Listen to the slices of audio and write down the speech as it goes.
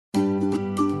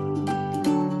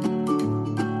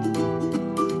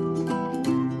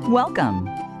Welcome.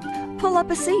 Pull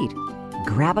up a seat,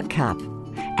 grab a cup,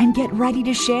 and get ready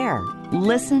to share,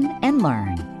 listen, and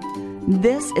learn.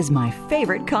 This is My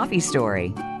Favorite Coffee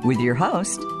Story with your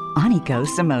host, Aniko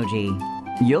Samoji.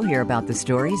 You'll hear about the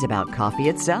stories about coffee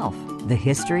itself, the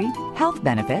history, health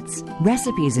benefits,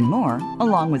 recipes, and more,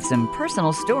 along with some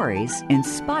personal stories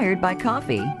inspired by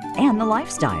coffee and the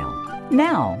lifestyle.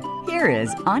 Now, here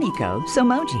is Aniko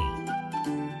Samoji.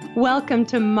 Welcome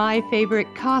to My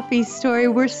Favorite Coffee Story.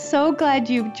 We're so glad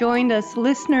you've joined us,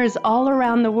 listeners all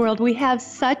around the world. We have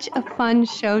such a fun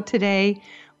show today.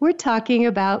 We're talking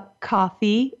about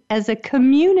coffee as a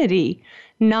community,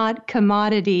 not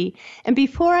commodity. And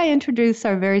before I introduce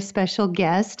our very special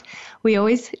guest, we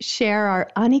always share our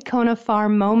Anikona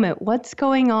Farm moment. What's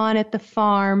going on at the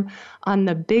farm on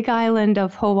the big island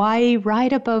of Hawaii,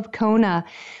 right above Kona?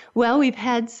 Well, we've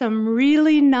had some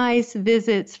really nice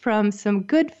visits from some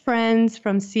good friends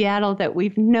from Seattle that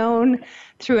we've known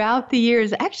throughout the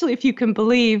years. Actually, if you can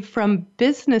believe, from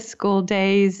business school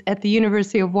days at the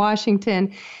University of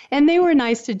Washington. And they were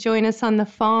nice to join us on the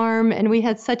farm, and we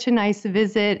had such a nice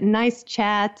visit, nice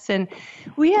chats, and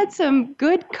we had some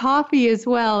good coffee as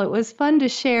well. It was fun to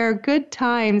share good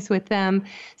times with them,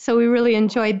 so we really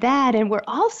enjoyed that. And we're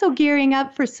also gearing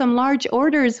up for some large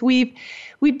orders. We've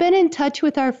been in touch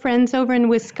with our friends over in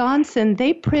Wisconsin.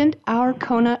 They print our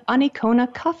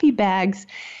Anikona coffee bags.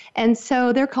 And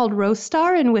so they're called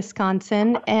Roastar in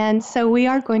Wisconsin. And so we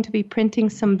are going to be printing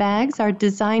some bags. Our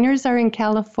designers are in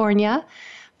California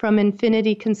from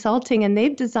Infinity Consulting, and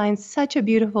they've designed such a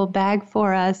beautiful bag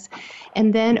for us.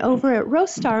 And then over at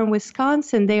Roastar in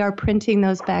Wisconsin, they are printing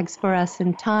those bags for us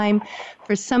in time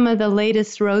for some of the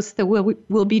latest roasts that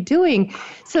we'll be doing.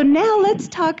 So now let's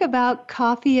talk about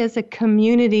coffee as a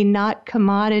community, not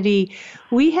commodity.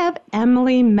 We have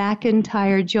Emily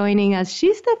McIntyre joining us.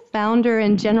 She's the founder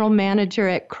and general manager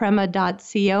at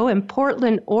Crema.co in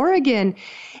Portland, Oregon.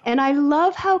 And I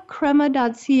love how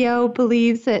Crema.co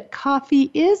believes that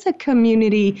coffee is a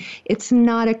community. It's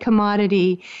not a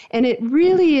commodity. And it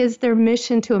really is their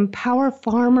mission to empower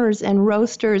farmers and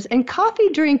roasters and coffee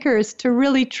drinkers to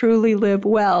really, truly live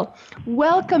well.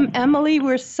 Welcome, Emily.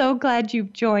 We're so glad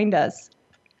you've joined us.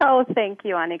 Oh, thank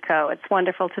you, Aniko. It's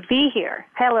wonderful to be here.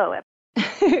 Hello.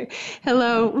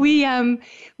 Hello. We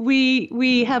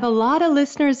have a lot of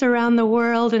listeners around the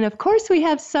world, and of course we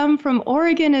have some from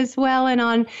Oregon as well,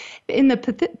 and in the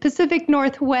Pacific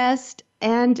Northwest.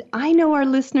 And I know our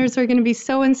listeners are going to be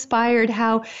so inspired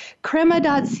how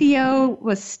Crema.co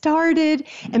was started.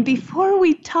 And before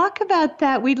we talk about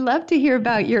that, we'd love to hear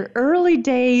about your early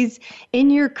days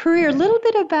in your career, a little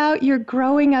bit about your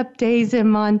growing up days in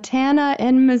Montana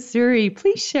and Missouri.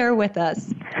 Please share with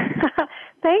us.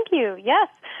 Thank you. Yes,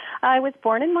 I was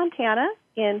born in Montana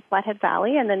in Flathead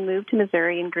Valley and then moved to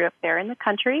Missouri and grew up there in the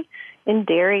country in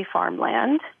dairy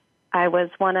farmland. I was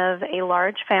one of a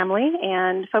large family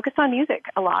and focused on music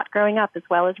a lot growing up as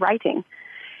well as writing,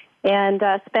 and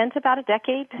spent about a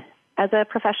decade as a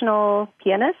professional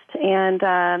pianist and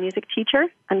music teacher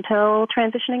until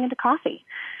transitioning into coffee,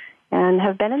 and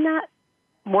have been in that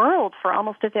world for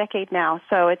almost a decade now.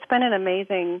 So it's been an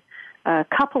amazing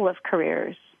couple of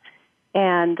careers,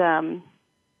 and a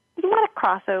lot of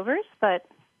crossovers, but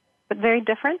very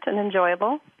different and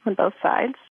enjoyable on both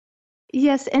sides.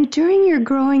 Yes, and during your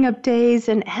growing up days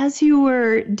and as you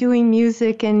were doing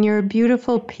music and you're a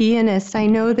beautiful pianist, I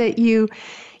know that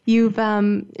you've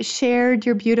shared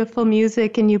your beautiful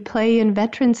music and you play in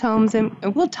veterans' homes, and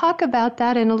we'll talk about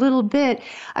that in a little bit.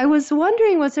 I was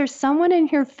wondering, was there someone in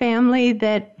your family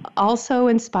that also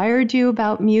inspired you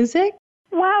about music?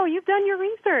 Wow, you've done your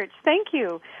research. Thank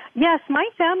you. Yes, my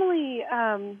family,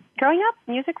 growing up,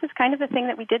 music was kind of the thing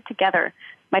that we did together.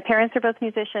 My parents are both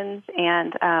musicians,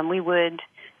 and we would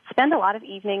spend a lot of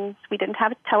evenings. We didn't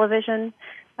have a television.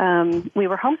 We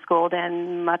were homeschooled,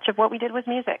 and much of what we did was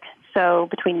music. So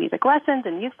between music lessons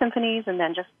and youth symphonies and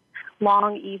then just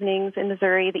long evenings in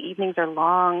Missouri, the evenings are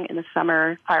long in the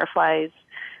summer, fireflies.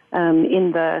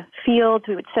 In the fields,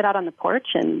 we would sit out on the porch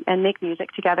and make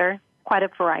music together, quite a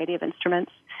variety of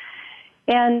instruments.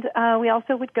 And we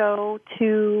also would go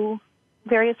to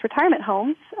various retirement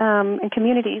homes and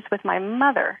communities with my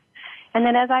mother. And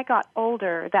then as I got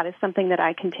older, that is something that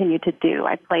I continued to do.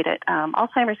 I played at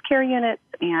Alzheimer's care units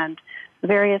and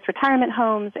various retirement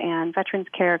homes and veterans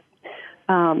care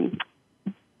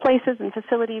places and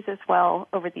facilities as well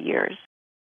over the years.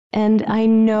 And I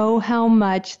know how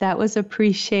much that was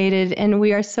appreciated. And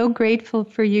we are so grateful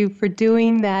for you for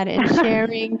doing that and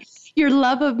sharing your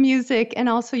love of music and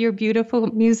also your beautiful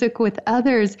music with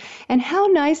others. And how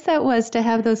nice that was to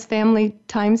have those family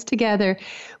times together.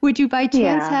 Would you by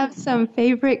chance Yeah. have some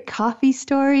favorite coffee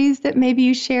stories that maybe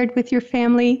you shared with your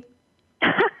family?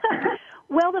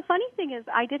 Well, the funny thing is,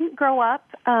 I didn't grow up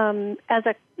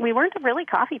we weren't really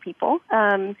coffee people.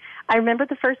 I remember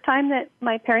the first time that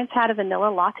my parents had a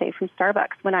vanilla latte from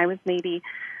Starbucks when I was maybe,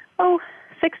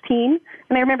 16.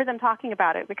 And I remember them talking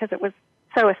about it because it was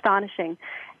so astonishing.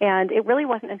 And it really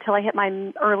wasn't until I hit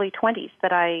my early 20s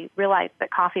that I realized that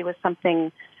coffee was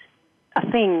something,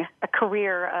 a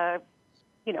career,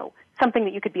 something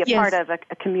that you could be a part of,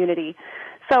 a community.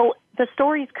 So the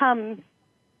stories come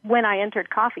when I entered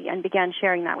coffee and began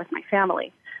sharing that with my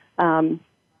family.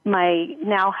 My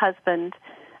now husband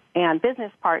and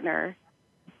business partner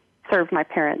served my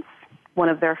parents one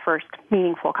of their first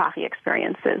meaningful coffee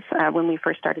experiences when we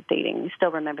first started dating. We still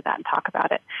remember that and talk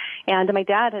about it. And my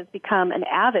dad has become an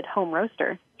avid home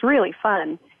roaster. It's really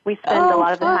fun. We spend a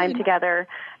lot of the time together,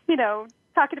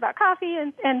 talking about coffee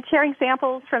and sharing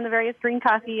samples from the various green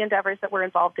coffee endeavors that we're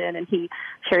involved in. And he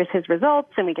shares his results,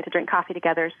 and we get to drink coffee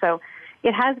together. So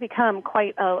it has become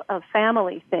quite a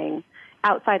family thing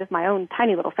outside of my own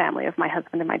tiny little family of my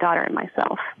husband and my daughter and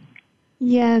myself.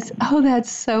 Yes. Oh,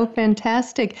 that's so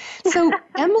fantastic. So,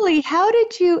 Emily, how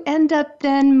did you end up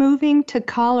then moving to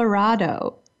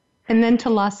Colorado and then to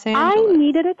Los Angeles? I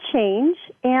needed a change,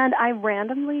 and I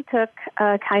randomly took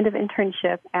a kind of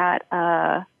internship at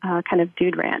a kind of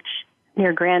dude ranch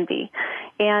near Granby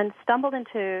and stumbled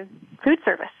into food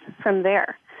service from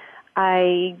there.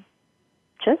 I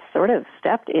just sort of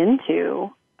stepped into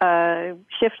a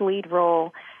shift lead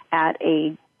role at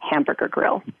a hamburger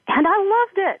grill, and I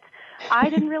loved it. I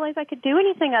didn't realize I could do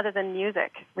anything other than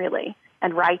music, really,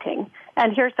 and writing.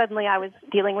 And here suddenly I was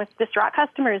dealing with distraught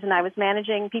customers, and I was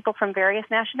managing people from various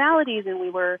nationalities, and we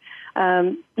were,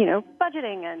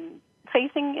 budgeting and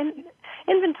facing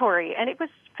inventory, and it was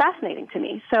fascinating to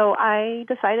me. So I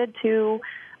decided to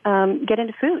get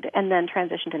into food and then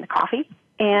transitioned into coffee.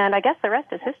 And I guess the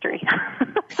rest is history.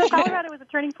 So Colorado was a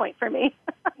turning point for me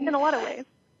in a lot of ways.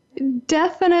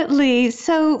 Definitely.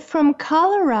 So from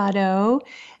Colorado,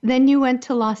 then you went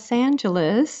to Los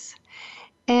Angeles.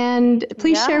 And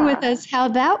please share with us how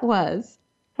that was.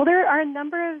 Well, there are a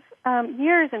number of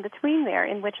years in between there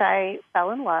in which I fell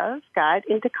in love, got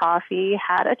into coffee,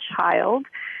 had a child,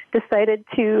 decided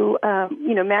to,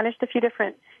 managed a few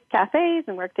different cafes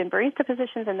and worked in barista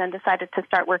positions, and then decided to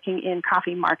start working in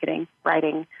coffee marketing,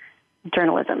 writing,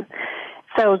 journalism.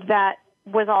 So that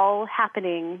was all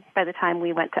happening by the time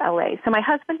we went to LA. So my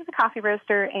husband is a coffee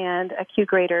roaster and a Q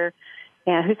grader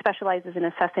who specializes in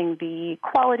assessing the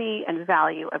quality and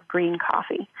value of green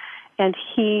coffee. And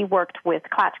he worked with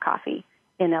Klatch Coffee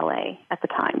in LA at the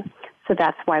time. So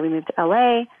that's why we moved to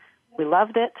LA. We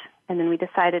loved it. And then we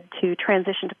decided to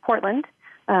transition to Portland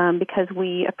because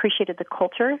we appreciated the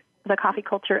culture, the coffee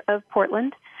culture of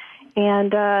Portland.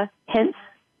 And hence,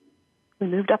 we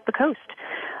moved up the coast.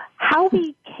 How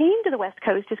we came to the West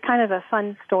Coast is kind of a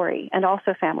fun story and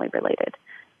also family related.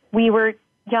 We were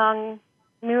young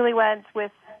newlyweds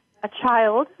with a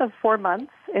child of 4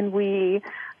 months, and we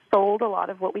sold a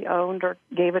lot of what we owned or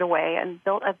gave it away and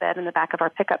built a bed in the back of our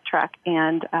pickup truck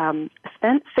and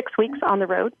spent 6 weeks on the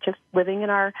road just living in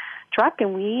our truck.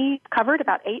 And we covered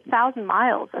about 8,000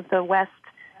 miles of the west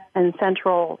and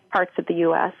central parts of the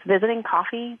U.S., visiting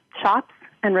coffee shops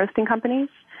and roasting companies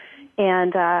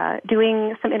and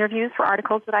doing some interviews for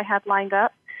articles that I had lined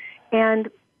up.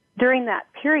 And during that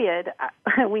period,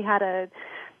 we had a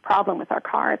problem with our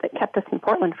car that kept us in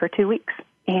Portland for 2 weeks,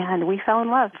 and we fell in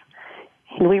love.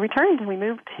 And we returned, and we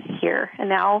moved here. And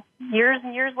now, years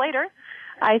and years later,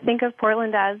 I think of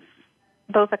Portland as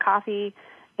both a coffee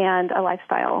and a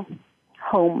lifestyle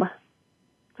home.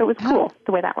 So it was cool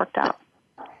the way that worked out.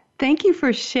 Thank you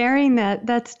for sharing that.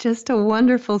 That's just a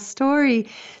wonderful story.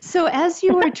 So as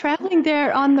you were traveling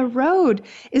there on the road,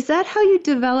 is that how you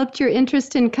developed your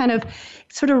interest in kind of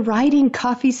sort of writing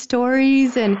coffee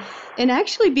stories and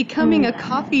actually becoming a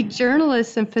coffee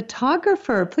journalist and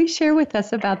photographer? Please share with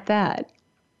us about that.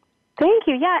 Thank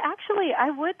you. Yeah, actually,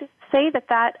 I would say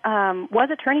that was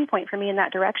a turning point for me in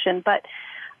that direction, but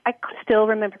I still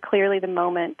remember clearly the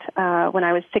moment when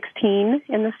I was 16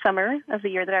 in the summer of the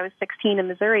year that I was 16 in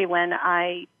Missouri when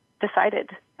I decided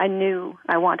I knew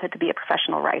I wanted to be a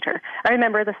professional writer. I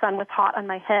remember the sun was hot on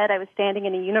my head. I was standing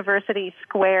in a university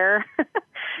square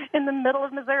in the middle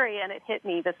of Missouri, and it hit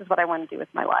me. This is what I want to do with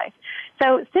my life.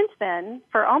 So since then,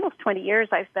 for almost 20 years,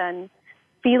 I've been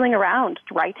feeling around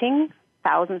writing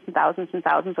thousands and thousands and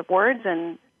thousands of words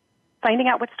and finding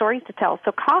out what stories to tell.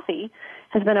 So coffee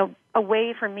has been a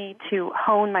way for me to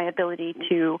hone my ability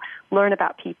to learn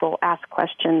about people, ask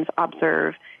questions,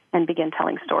 observe, and begin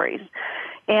telling stories.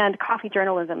 And coffee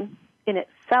journalism in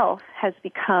itself has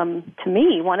become, to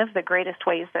me, one of the greatest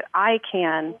ways that I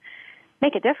can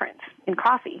make a difference in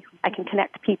coffee. I can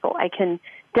connect people. I can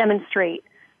demonstrate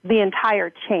the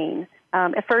entire chain.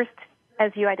 At first,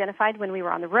 as you identified, when we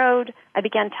were on the road, I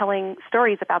began telling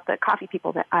stories about the coffee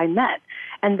people that I met.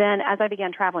 And then as I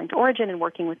began traveling to Origin and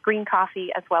working with green coffee,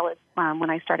 as well as when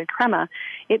I started Crema,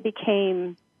 it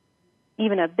became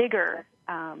even a bigger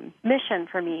mission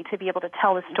for me to be able to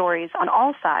tell the stories on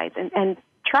all sides and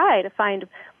try to find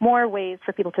more ways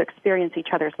for people to experience each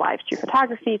other's lives through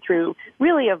photography, through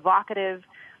really evocative,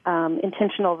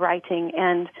 intentional writing.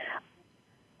 And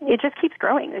it just keeps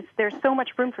growing. There's so much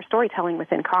room for storytelling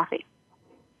within coffee.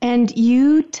 And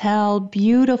you tell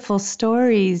beautiful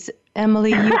stories, Emily.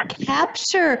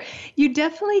 You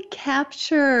definitely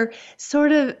capture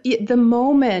sort of the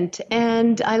moment.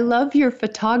 And I love your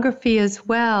photography as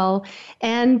well.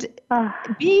 And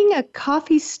being a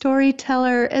coffee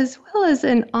storyteller as well as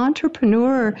an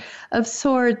entrepreneur of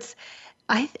sorts,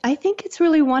 I think it's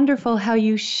really wonderful how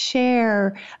you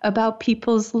share about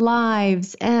people's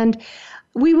lives. And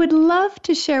we would love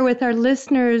to share with our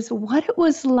listeners what it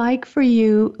was like for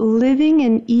you living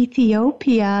in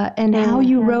Ethiopia and how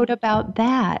you wrote about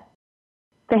that.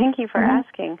 Thank you for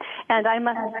asking. And I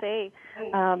must say,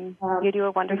 you do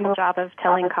a wonderful job of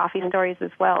telling coffee stories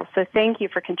as well. So thank you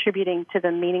for contributing to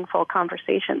the meaningful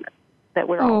conversation that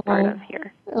we're all part of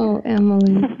here. Oh,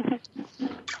 Emily.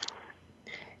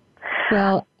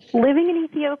 Well, living in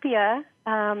Ethiopia,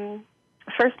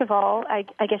 first of all, I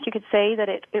guess you could say that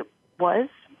it was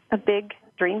a big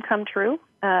dream come true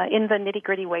in the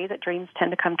nitty-gritty way that dreams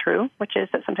tend to come true, which is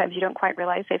that sometimes you don't quite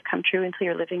realize they've come true until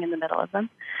you're living in the middle of them.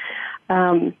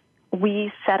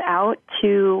 We set out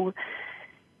to,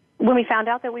 when we found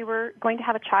out that we were going to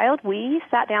have a child, we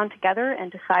sat down together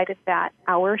and decided that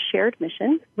our shared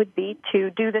mission would be to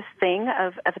do this thing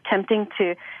of attempting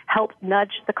to help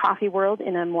nudge the coffee world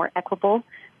in a more equitable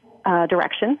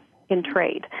direction in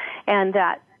trade, and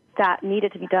that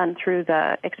needed to be done through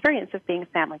the experience of being a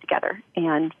family together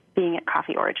and being at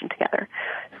Coffee Origin together.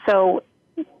 So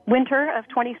winter of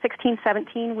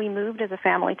 2016-17, we moved as a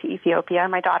family to Ethiopia.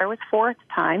 My daughter was 4 at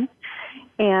the time,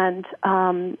 and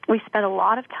we spent a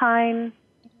lot of time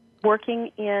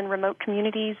working in remote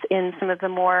communities in some of the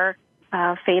more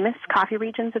famous coffee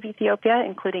regions of Ethiopia,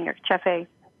 including Chefe,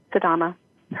 Sidama,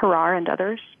 Harar, and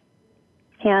others.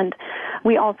 And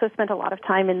we also spent a lot of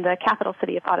time in the capital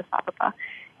city of Addis Ababa.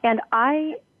 And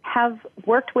I have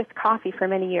worked with coffee for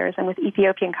many years, and with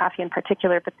Ethiopian coffee in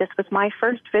particular, but this was my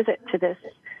first visit to this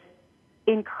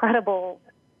incredible,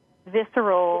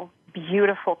 visceral,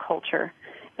 beautiful culture.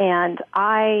 And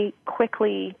I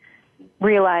quickly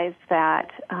realized that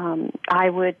I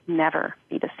would never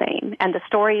be the same. And the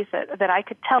stories that I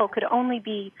could tell could only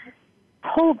be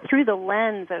told through the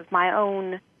lens of my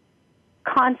own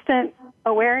constant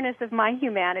awareness of my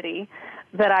humanity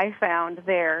that I found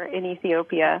there in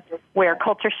Ethiopia, where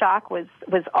culture shock was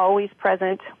always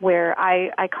present, where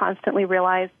I constantly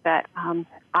realized that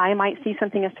I might see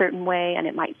something a certain way and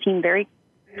it might seem very,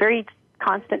 very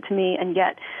constant to me, and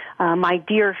yet my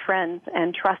dear friends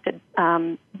and trusted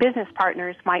business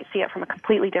partners might see it from a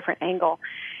completely different angle.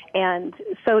 And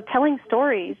so telling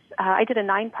stories, I did a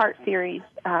 9-part series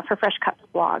for Fresh Cups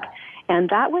blog, and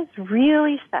that was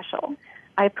really special.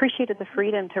 I appreciated the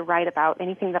freedom to write about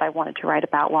anything that I wanted to write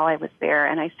about while I was there,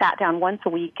 and I sat down once a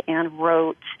week and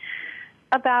wrote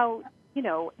about,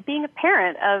 being a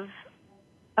parent of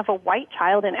a white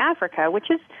child in Africa,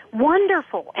 which is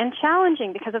wonderful and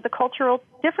challenging because of the cultural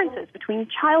differences between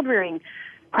child-rearing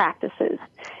practices.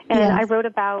 And yes. I wrote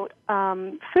about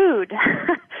food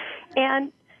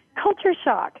and culture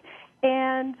shock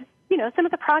and some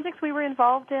of the projects we were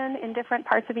involved in different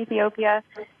parts of Ethiopia.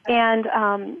 And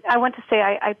I want to say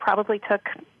I probably took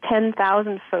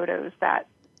 10,000 photos that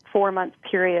 4-month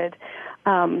period.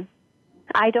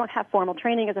 I don't have formal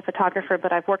training as a photographer,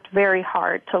 but I've worked very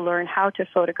hard to learn how to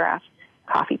photograph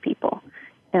coffee people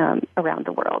around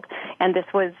the world. And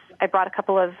I brought a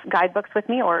couple of guidebooks with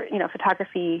me, or,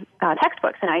 photography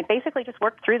textbooks, and I basically just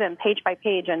worked through them page by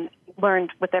page and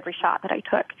learned with every shot that I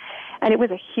took. And it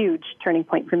was a huge turning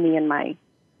point for me in my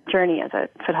journey as a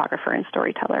photographer and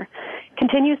storyteller.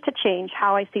 Continues to change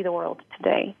how I see the world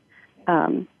today,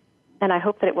 and I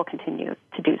hope that it will continue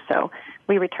to do so.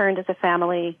 We returned as a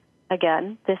family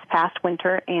again this past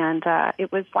winter, and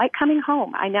it was like coming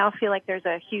home. I now feel like there's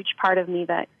a huge part of me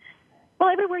that,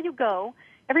 everywhere you go,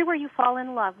 everywhere you fall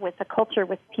in love with the culture,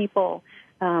 with people,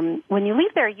 when you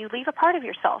leave there, you leave a part of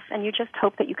yourself, and you just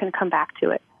hope that you can come back to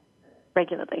it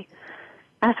regularly.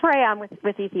 That's where I am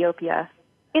with Ethiopia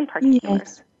in particular.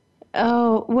 Yes.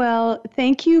 Oh, well,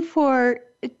 thank you for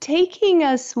taking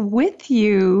us with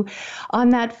you on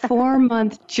that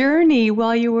 4-month journey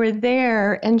while you were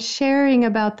there and sharing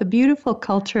about the beautiful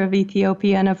culture of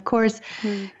Ethiopia. And of course,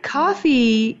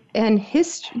 coffee and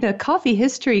the coffee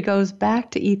history goes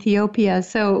back to Ethiopia.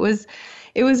 So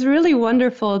it was really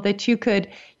wonderful that you could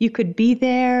be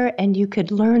there and you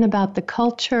could learn about the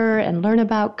culture and learn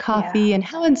about coffee and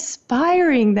how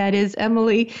inspiring that is,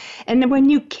 Emily. And then when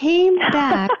you came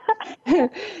back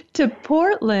to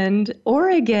Portland,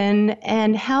 Oregon,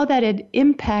 and how that had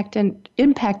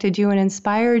impacted you and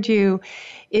inspired you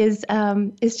is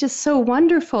just so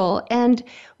wonderful. And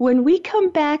when we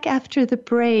come back after the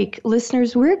break,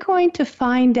 listeners, we're going to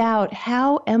find out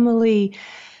how Emily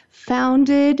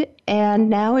founded and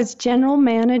now is general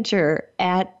manager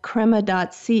at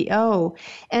crema.co,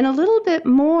 and a little bit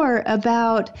more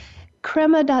about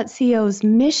crema.co's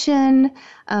mission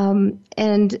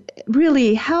and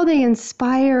really how they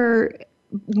inspire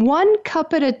one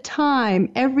cup at a time,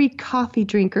 every coffee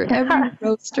drinker, every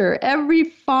roaster, every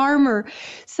farmer.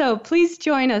 So please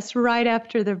join us right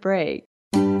after the break.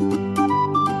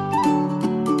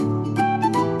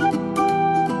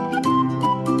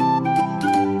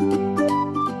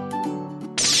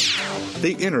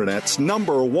 The Internet's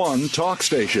 #1 talk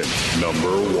station.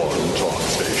 #1 talk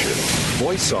station.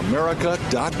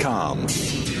 VoiceAmerica.com.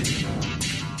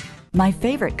 My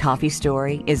favorite coffee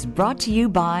story is brought to you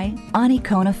by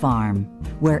Anikona Farm,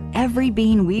 where every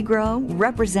bean we grow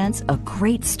represents a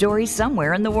great story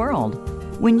somewhere in the world.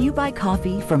 When you buy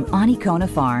coffee from Anikona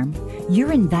Farm,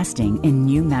 you're investing in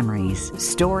new memories,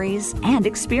 stories, and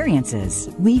experiences.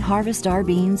 We harvest our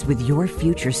beans with your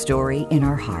future story in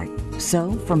our heart.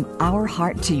 So, from our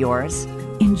heart to yours,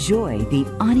 enjoy the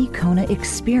Anikona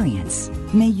experience.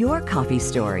 May your coffee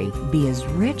story be as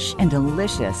rich and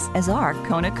delicious as our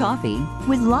Kona coffee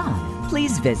with love.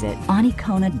 Please visit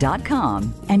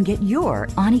Anikona.com and get your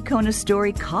Anikona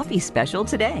Story coffee special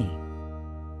today.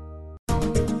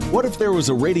 What if there was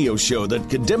a radio show that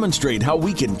could demonstrate how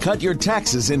we can cut your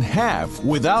taxes in half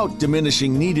without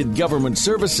diminishing needed government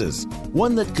services?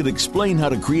 One that could explain how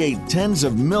to create tens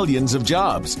of millions of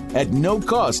jobs at no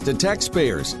cost to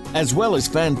taxpayers, as well as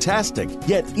fantastic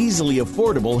yet easily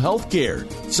affordable health care.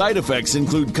 Side effects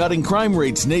include cutting crime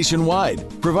rates nationwide,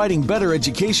 providing better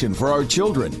education for our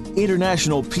children,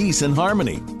 international peace and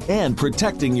harmony, and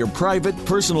protecting your private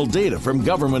personal data from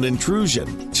government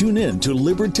intrusion. Tune in to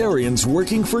Libertarians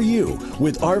Working for You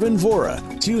with Arvin Vora,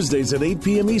 Tuesdays at 8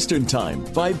 p.m. Eastern Time,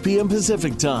 5 p.m.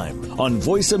 Pacific Time on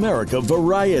Voice America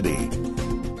Variety.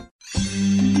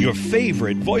 Your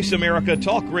favorite Voice America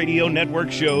Talk Radio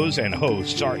Network shows and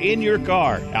hosts are in your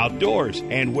car, outdoors,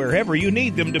 and wherever you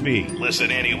need them to be. Listen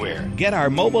anywhere. Get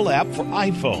our mobile app for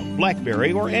iPhone,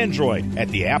 BlackBerry, or Android at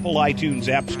the Apple iTunes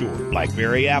App Store,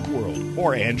 BlackBerry App World,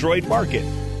 or Android Market.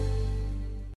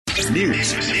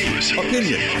 News,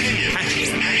 opinion,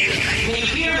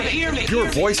 your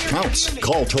voice counts.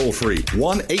 Call toll-free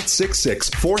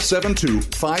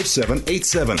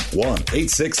 1-866-472-5787.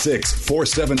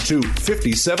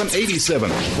 1-866-472-5787.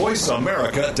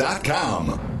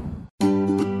 VoiceAmerica.com.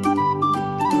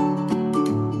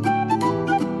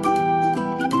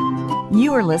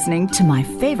 You are listening to My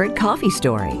Favorite Coffee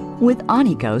Story with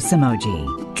Aniko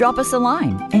Samoji. Drop us a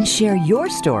line and share your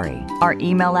story. Our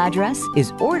email address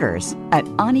is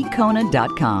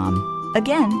orders@anikona.com.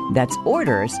 Again, that's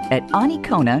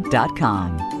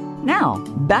orders@anikona.com. Now,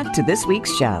 back to this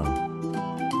week's show.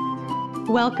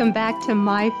 Welcome back to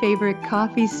My Favorite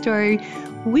Coffee Story.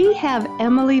 We have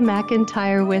Emily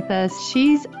McIntyre with us.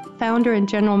 She's founder and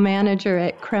general manager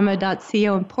at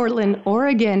crema.co in Portland,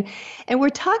 Oregon. And we're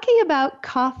talking about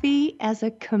coffee as a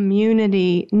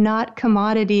community, not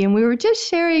commodity. And we were just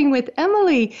sharing with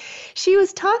Emily, she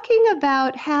was talking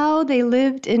about how they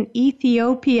lived in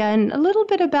Ethiopia and a little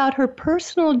bit about her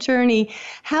personal journey,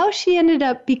 how she ended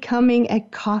up becoming a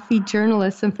coffee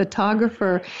journalist and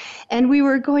photographer. And we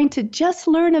were going to just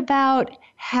learn about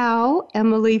how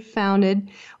Emily founded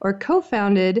or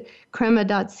co-founded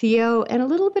crema.co and a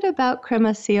little bit about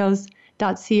crema.co's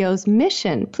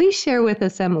mission. Please share with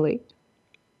us, Emily.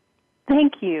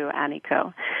 Thank you,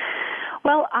 Aniko.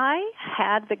 Well, I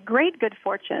had the great good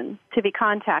fortune to be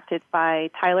contacted by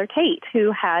Tyler Tate,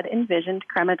 who had envisioned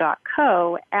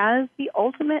crema.co as the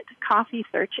ultimate coffee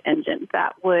search engine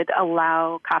that would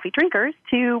allow coffee drinkers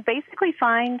to basically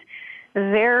find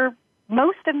their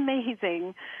most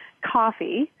amazing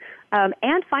coffee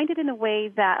and find it in a way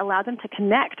that allowed them to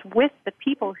connect with the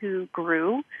people who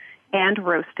grew and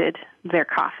roasted their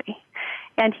coffee.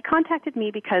 And he contacted me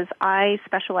because I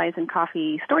specialize in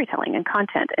coffee storytelling and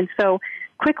content. And so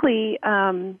quickly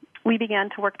we began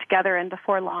to work together, and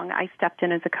before long I stepped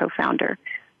in as a co-founder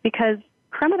because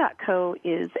Crema.co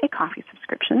is a coffee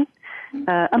subscription,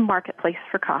 a marketplace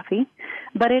for coffee,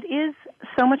 but it is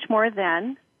so much more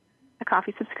than a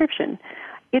coffee subscription.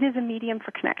 It is a medium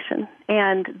for connection,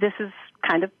 and this is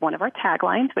kind of one of our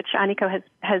taglines, which Aniko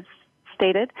has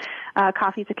stated.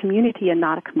 Coffee is a community and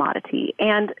not a commodity,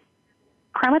 and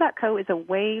Crema.co is a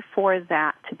way for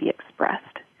that to be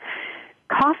expressed.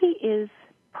 Coffee is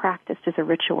practiced as a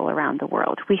ritual around the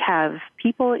world. We have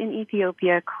people in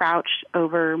Ethiopia crouched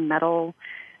over metal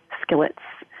skillets,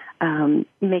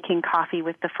 making coffee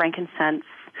with the frankincense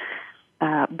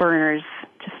burners,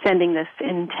 just sending this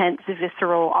intense,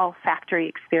 visceral, olfactory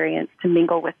experience to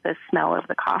mingle with the smell of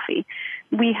the coffee.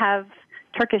 We have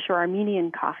Turkish or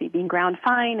Armenian coffee being ground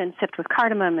fine and sipped with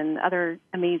cardamom and other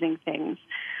amazing things.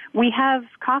 We have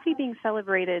coffee being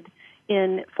celebrated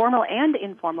in formal and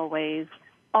informal ways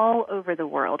all over the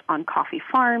world, on coffee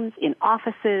farms, in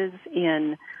offices,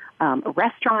 in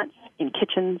restaurants, in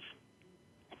kitchens,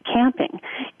 camping.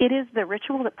 It is the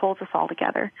ritual that pulls us all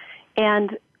together.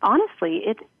 And honestly,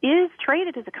 it is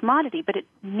traded as a commodity, but it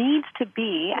needs to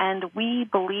be, and we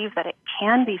believe that it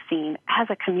can be seen as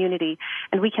a community,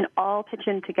 and we can all pitch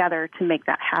in together to make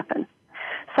that happen.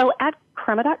 So at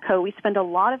Crema.co, we spend a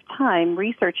lot of time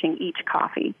researching each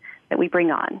coffee that we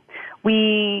bring on.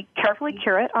 We carefully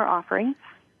curate our offerings.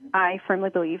 I firmly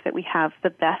believe that we have the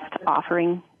best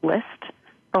offering list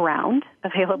around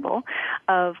available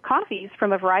of coffees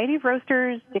from a variety of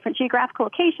roasters, different geographical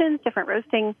locations, different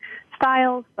roasting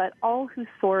styles, but all who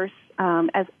source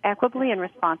as equitably and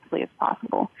responsibly as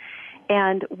possible.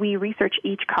 And we research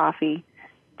each coffee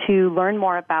to learn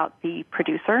more about the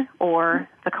producer or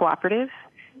the cooperative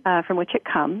from which it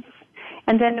comes.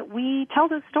 And then we tell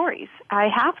those stories. I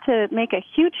have to make a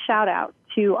huge shout out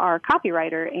to our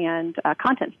copywriter and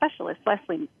content specialist,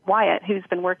 Leslie Wyatt, who's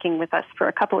been working with us for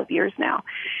a couple of years now.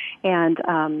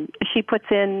 And she puts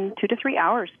in 2 to 3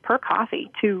 hours per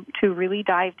coffee to really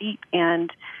dive deep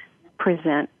and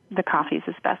present the coffees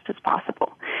as best as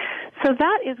possible. So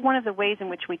that is one of the ways in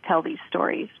which we tell these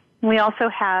stories. We also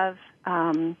have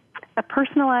a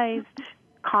personalized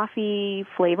coffee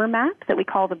flavor map that we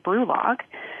call the brew log.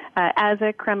 As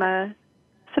a Crema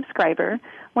subscriber,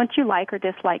 once you like or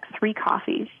dislike 3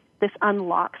 coffees, this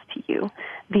unlocks to you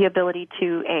the ability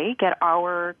to, A, get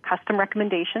our custom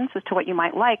recommendations as to what you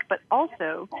might like, but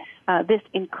also this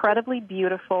incredibly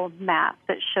beautiful map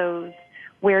that shows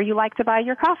where you like to buy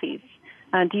your coffees.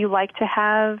 Do you like to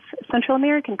have Central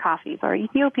American coffees or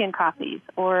Ethiopian coffees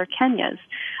or Kenya's?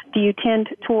 Do you tend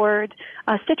toward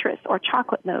citrus or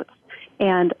chocolate notes?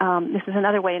 And this is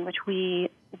another way in which we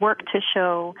work to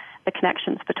show the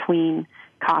connections between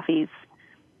coffee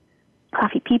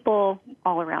people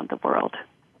all around the world.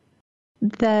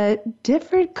 The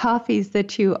different coffees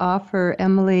that you offer,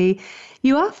 Emily,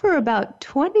 you offer about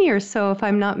 20 or so, if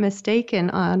I'm not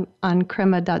mistaken, on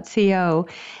Crema.co.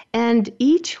 And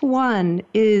each one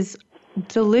is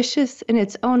delicious in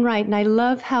its own right. And I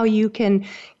love how you can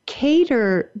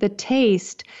cater the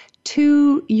taste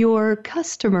to your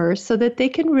customers so that they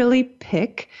can really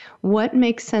pick what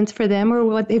makes sense for them or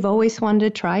what they've always wanted to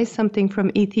try, something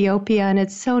from Ethiopia. And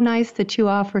it's so nice that you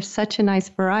offer such a nice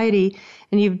variety,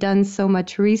 and you've done so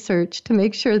much research to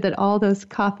make sure that all those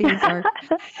coffees are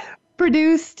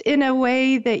produced in a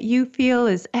way that you feel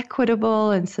is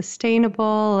equitable and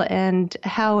sustainable, and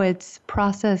how it's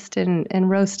processed and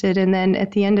roasted. And then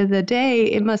at the end of the day,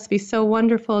 it must be so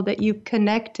wonderful that you've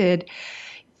connected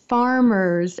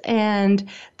farmers and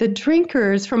the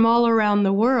drinkers from all around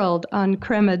the world on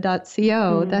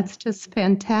Crema.co. That's just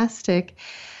fantastic.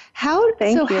 How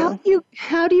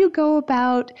do you go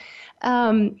about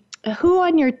who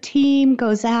on your team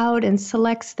goes out and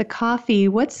selects the coffee?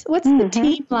 What's the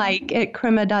team like at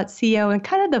Crema.co, and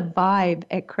kind of the vibe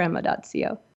at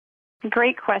Crema.co?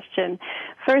 Great question.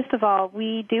 First of all,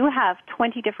 we do have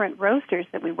 20 different roasters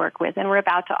that we work with, and we're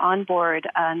about to onboard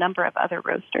a number of other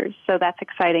roasters, so that's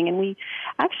exciting. And we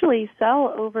actually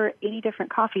sell over 80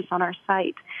 different coffees on our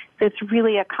site. So it's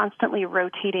really a constantly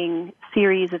rotating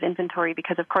series of inventory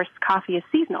because, of course, coffee is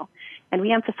seasonal, and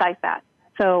we emphasize that.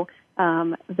 So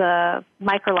the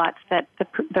microlots that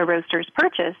the roasters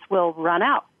purchase will run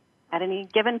out at any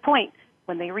given point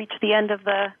when they reach the end of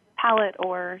the pallet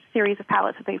or series of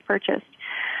pallets that they've purchased.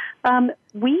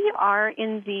 We are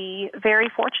in the very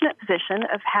fortunate position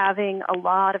of having a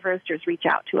lot of roasters reach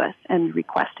out to us and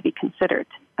request to be considered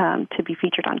to be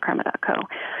featured on Crema.co.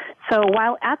 So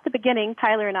while at the beginning,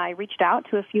 Tyler and I reached out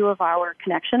to a few of our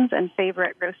connections and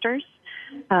favorite roasters,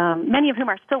 many of whom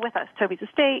are still with us, Toby's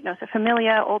Estate, Nosa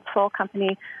Familia, Old Soul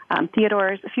Company,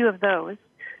 Theodore's, a few of those.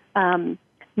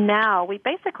 Now we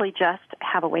basically just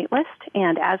have a wait list,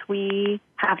 and as we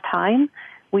have time,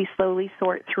 we slowly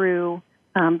sort through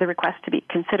the request to be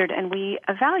considered, and we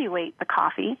evaluate the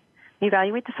coffee, we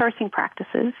evaluate the sourcing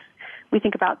practices, we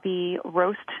think about the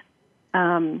roast,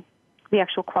 the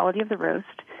actual quality of the roast,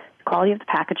 the quality of the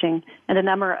packaging, and a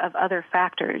number of other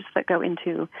factors that go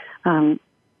into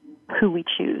who we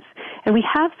choose. And we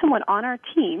have someone on our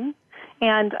team,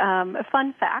 and a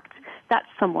fun fact, that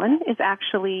someone is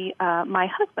actually my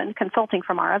husband, consulting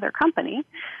from our other company,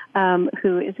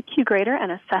 who is a Q grader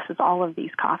and assesses all of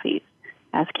these coffees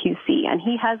as QC. And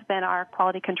he has been our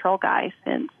quality control guy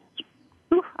since,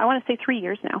 I want to say 3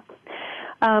 years now.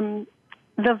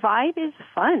 The vibe is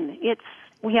fun.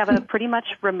 We have a pretty much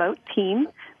remote team.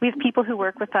 We have people who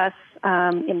work with us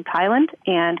in Thailand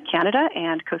and Canada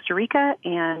and Costa Rica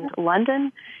and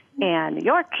London and New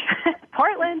York,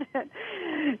 Portland,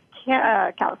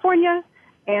 California.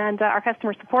 And our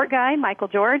customer support guy, Michael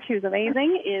George, who's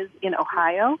amazing, is in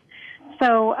Ohio.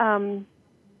 So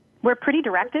we're pretty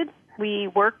directed. We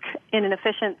work in an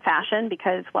efficient fashion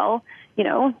because, well,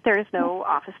 there is no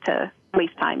office to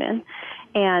waste time in.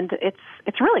 And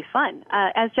it's really fun.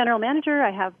 As general manager,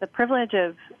 I have the privilege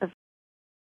of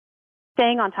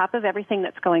staying on top of everything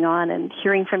that's going on and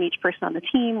hearing from each person on the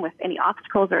team with any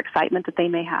obstacles or excitement that they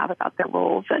may have about their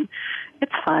roles. And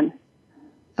it's fun.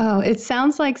 Oh, it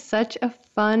sounds like such a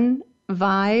fun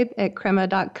vibe at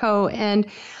Crema.co. And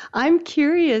I'm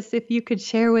curious if you could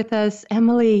share with us,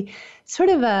 Emily, sort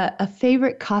of a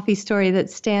favorite coffee story that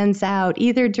stands out,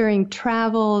 either during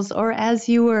travels or as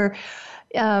you were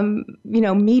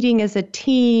meeting as a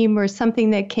team, or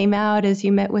something that came out as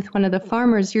you met with one of the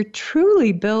farmers. You're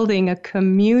truly building a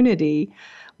community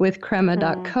with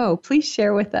Crema.co. Please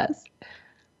share with us.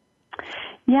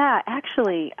 Yeah,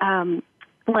 actually,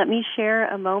 let me share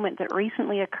a moment that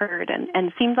recently occurred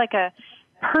and seems like a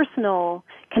personal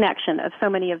connection of so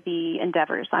many of the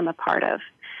endeavors I'm a part of.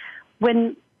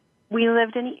 When we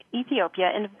lived in Ethiopia,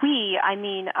 and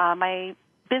my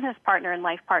business partner and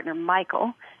life partner,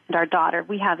 Michael, and our daughter,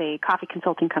 we have a coffee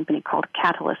consulting company called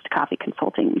Catalyst Coffee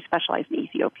Consulting. We specialize in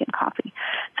Ethiopian coffee.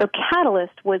 So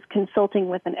Catalyst was consulting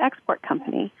with an export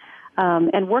company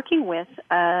and working with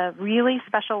a really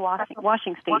special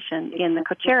washing station in the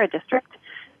Kochera district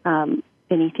in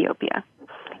Ethiopia.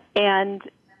 And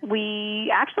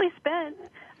we actually spent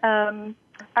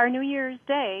our New Year's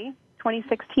Day,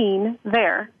 2016,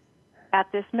 there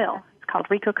at this mill. It's called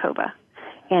Rico Koba.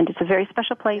 And it's a very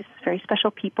special place, very special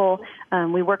people.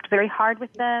 We worked very hard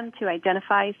with them to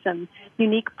identify some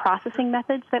unique processing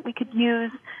methods that we could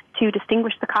use to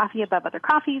distinguish the coffee above other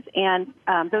coffees. And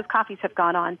those coffees have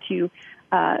gone on to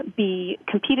be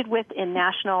competed with in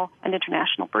national and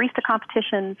international barista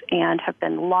competitions and have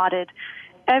been lauded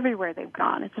everywhere they've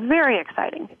gone. It's very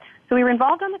exciting. So we were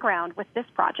involved on the ground with this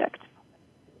project.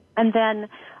 And then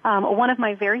one of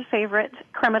my very favorite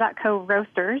Crema.co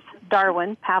roasters,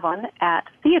 Darwin Pavon at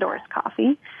Theodore's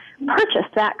Coffee,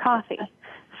 purchased that coffee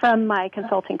from my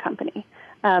consulting company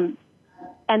and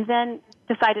then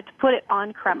decided to put it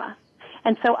on Crema.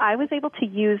 And so I was able to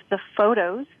use the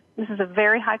photos. This is a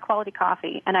very high-quality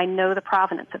coffee, and I know the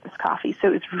provenance of this coffee, so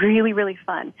it was really, really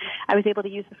fun. I was able to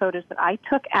use the photos that I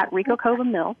took at Rico Koba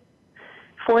Mill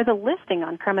for the listing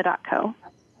on Crema.co.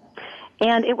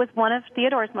 And it was one of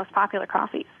Theodore's most popular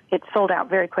coffees. It sold out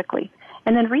very quickly.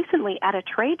 And then recently at a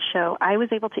trade show, I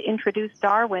was able to introduce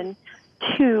Darwin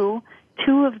to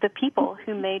two of the people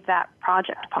who made that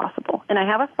project possible. And I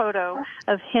have a photo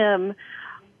of him,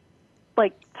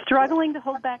 struggling to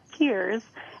hold back tears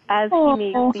as he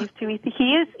meets these two.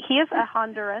 He is a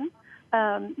Honduran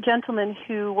gentleman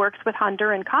who works with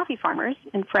Honduran coffee farmers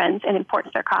and friends and imports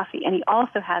their coffee. And he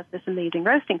also has this amazing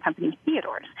roasting company,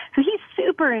 Theodore's. So he's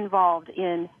super involved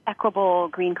in equitable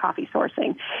green coffee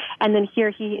sourcing. And then here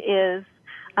he is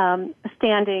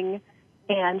standing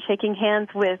and shaking hands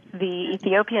with the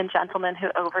Ethiopian gentleman who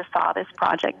oversaw this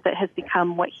project that has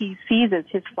become what he sees as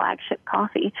his flagship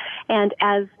coffee. And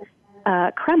as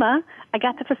Crema, I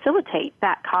got to facilitate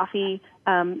that coffee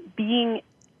being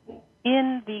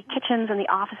in the kitchens and the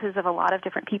offices of a lot of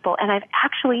different people. And I've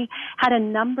actually had a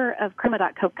number of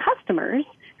Crema.co customers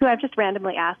who I've just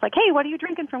randomly asked, hey, what are you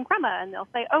drinking from Crema? And they'll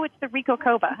say, it's the Rico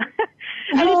Koba.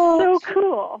 And it's so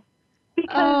cool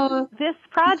because this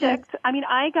project,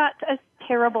 I got a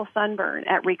terrible sunburn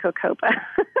at Rico Copa.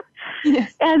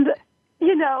 Yes. And,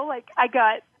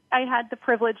 I had the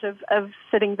privilege of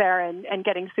sitting there and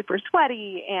getting super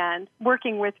sweaty and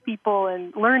working with people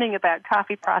and learning about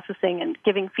coffee processing and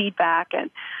giving feedback. And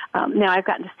now I've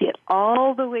gotten to see it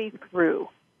all the way through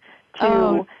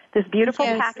to this beautiful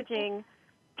packaging.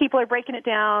 People are breaking it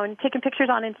down, taking pictures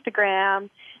on Instagram,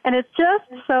 and it's just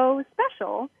so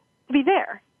special to be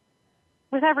there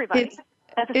with everybody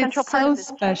as a central part of this. It's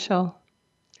so special.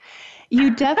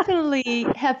 You definitely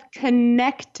have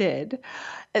connected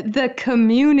the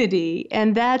community,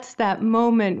 and that's that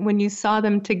moment when you saw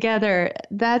them together.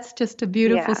 That's just a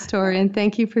beautiful story, and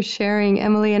thank you for sharing,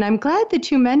 Emily. And I'm glad that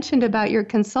you mentioned about your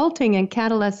consulting and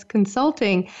Catalyst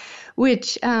Consulting,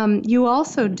 which you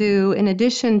also do in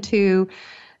addition to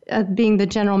being the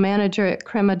general manager at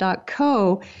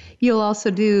crema.co. You'll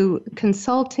also do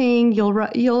consulting.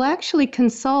 You'll actually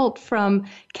consult from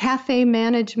cafe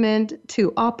management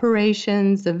to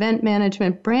operations, event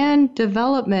management, brand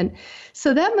development.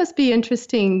 So that must be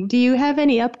interesting. Do you have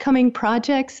any upcoming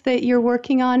projects that you're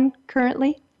working on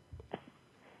currently?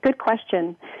 Good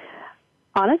question.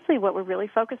 Honestly, what we're really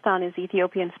focused on is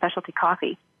Ethiopian specialty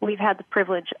coffee. We've had the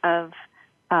privilege of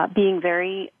being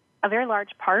a very large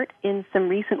part in some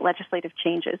recent legislative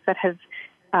changes that have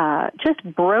just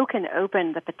broken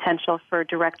open the potential for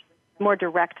more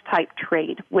direct type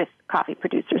trade with coffee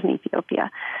producers in Ethiopia.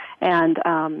 And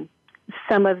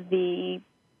some of the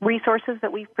resources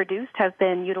that we've produced have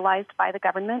been utilized by the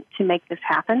government to make this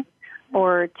happen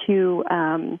or to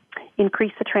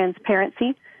increase the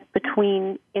transparency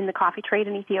in the coffee trade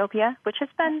in Ethiopia, which has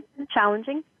been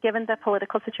challenging given the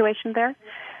political situation there.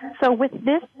 So with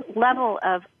this level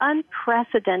of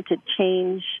unprecedented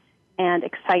change and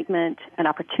excitement and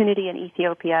opportunity in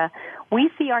Ethiopia, we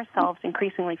see ourselves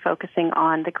increasingly focusing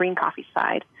on the green coffee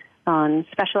side, on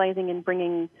specializing in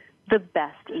bringing the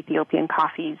best Ethiopian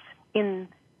coffees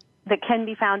that can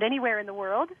be found anywhere in the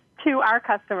world to our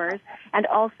customers, and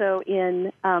also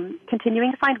in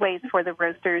continuing to find ways for the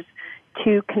roasters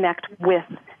to connect with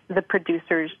the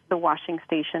producers, the washing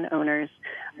station owners,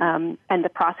 and the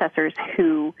processors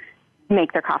who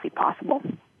make their coffee possible.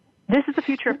 This is the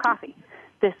future of coffee,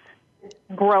 this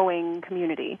growing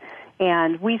community.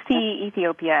 And we see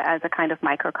Ethiopia as a kind of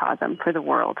microcosm for the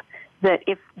world, that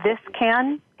if this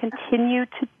can continue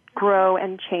to grow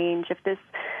and change, if this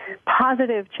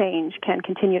positive change can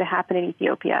continue to happen in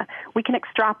Ethiopia, we can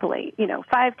extrapolate,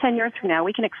 5-10 years from now,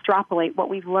 we can extrapolate what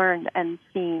we've learned and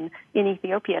seen in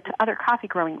Ethiopia to other coffee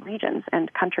growing regions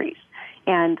and countries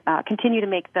and continue to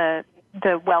make the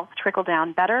wealth trickle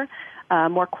down better,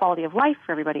 more quality of life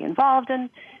for everybody involved. And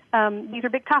these are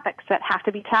big topics that have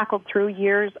to be tackled through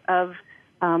years of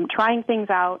trying things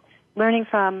out, learning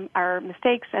from our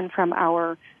mistakes and from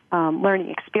our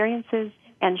learning experiences,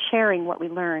 and sharing what we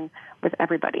learn with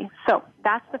everybody. So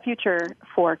that's the future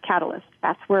for Catalyst.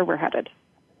 That's where we're headed.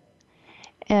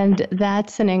 And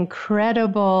that's an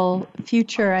incredible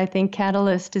future. I think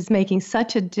Catalyst is making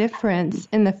such a difference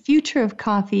in the future of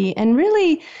coffee and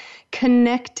really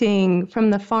connecting from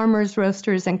the farmers,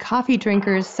 roasters, and coffee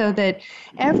drinkers so that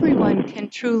everyone can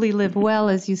truly live well,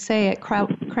 as you say, at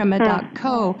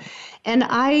crema.co. And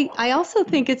I also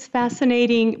think it's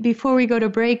fascinating, before we go to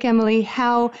break, Emily,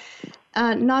 how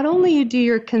not only you do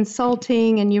your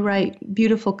consulting and you write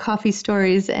beautiful coffee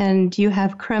stories, and you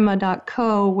have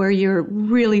crema.co where you're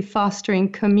really fostering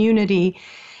community,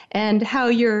 and how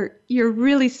you're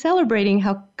really celebrating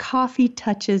how coffee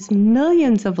touches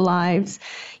millions of lives.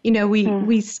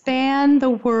 We span the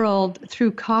world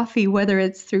through coffee, whether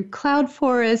it's through cloud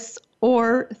forests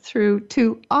or through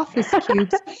 2 office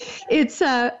cubes.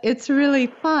 It's really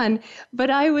fun. But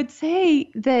I would say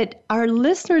that our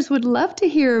listeners would love to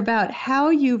hear about how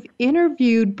you've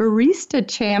interviewed barista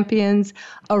champions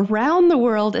around the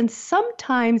world, and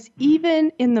sometimes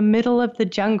even in the middle of the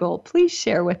jungle. Please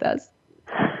share with us.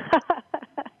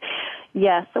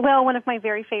 Yes. Well, one of my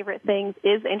very favorite things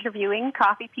is interviewing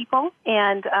coffee people,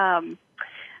 and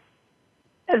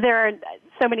there are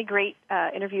so many great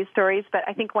interview stories, but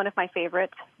I think one of my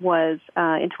favorites was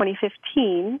in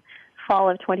 2015, fall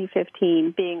of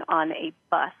 2015, being on a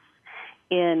bus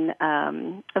in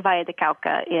Valle de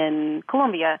Cauca in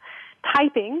Colombia,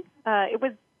 typing. It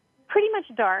was pretty much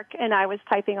dark, and I was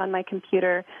typing on my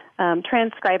computer,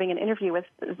 transcribing an interview with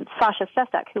Sasha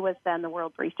Sesek, who was then the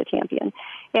world barista champion.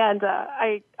 And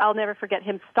I'll never forget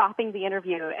him stopping the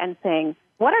interview and saying,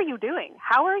 "What are you doing?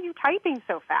 How are you typing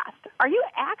so fast? Are you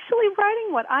actually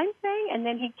writing what I'm saying?" And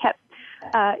then he kept,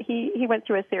 he went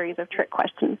through a series of trick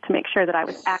questions to make sure that I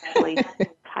was actually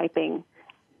typing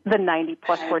the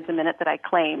 90-plus words a minute that I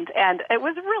claimed. And it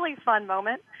was a really fun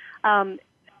moment.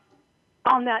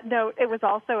 On that note, it was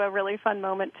also a really fun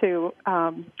moment to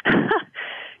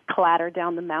clatter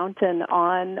down the mountain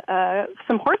on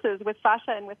some horses with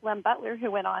Sasha and with Lem Butler,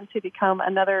 who went on to become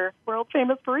another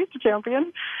world-famous barista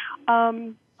champion.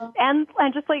 And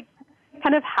just like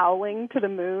kind of howling to the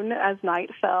moon as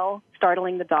night fell,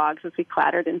 startling the dogs as we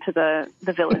clattered into the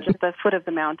village at the foot of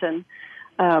the mountain.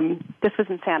 This was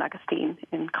in San Agustin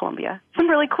in Colombia. Some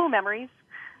really cool memories.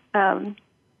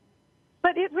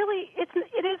 But it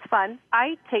is fun.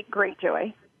 I take great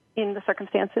joy in the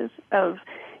circumstances of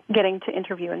getting to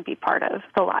interview and be part of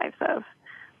the lives of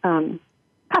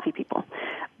coffee people.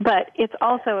 But it's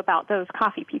also about those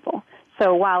coffee people.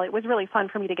 So while it was really fun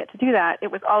for me to get to do that,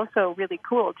 it was also really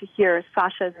cool to hear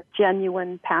Sasha's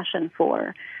genuine passion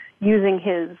for using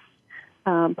his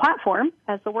platform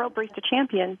as the World Barista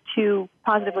Champion to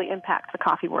positively impact the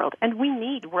coffee world. And we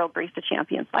need World Barista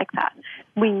Champions like that.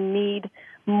 We need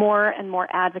more and more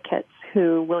advocates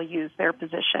who will use their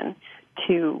position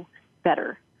to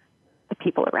better the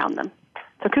people around them.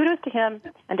 So kudos to him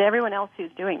and to everyone else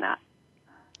who's doing that.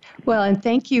 Well, and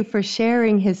thank you for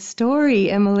sharing his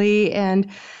story, Emily, and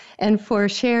for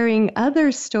sharing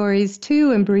other stories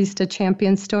too, and Barista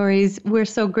Champion stories. We're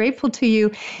so grateful to you.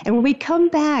 And when we come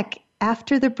back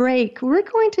after the break, we're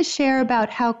going to share about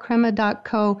how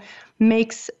Crema.co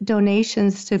makes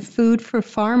donations to Food for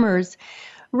Farmers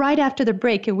right after the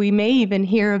break, and we may even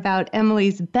hear about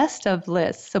Emily's best of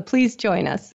list. So please join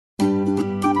us.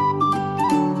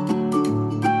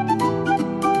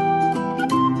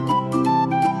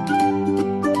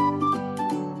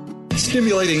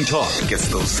 Stimulating talk. Gets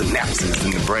those synapses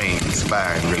in the brain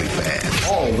firing really fast.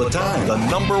 All the time. The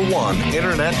 #1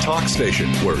 internet talk station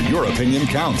where your opinion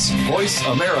counts.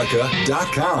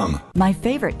 VoiceAmerica.com. My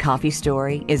favorite coffee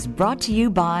story is brought to you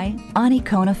by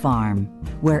Anikona Farm,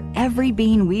 where every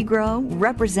bean we grow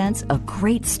represents a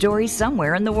great story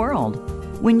somewhere in the world.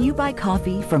 When you buy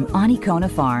coffee from Anikona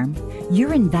Farm,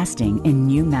 you're investing in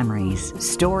new memories,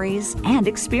 stories, and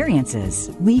experiences.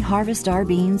 We harvest our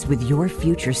beans with your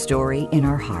future story in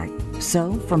our heart.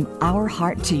 So, from our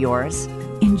heart to yours,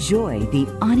 enjoy the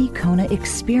Anikona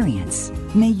experience.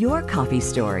 May your coffee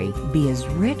story be as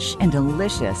rich and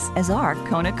delicious as our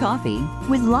Kona coffee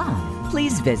with love.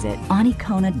 Please visit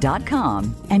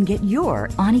Anikona.com and get your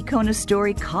Anikona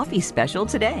Story coffee special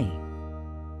today.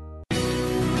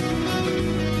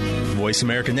 Voice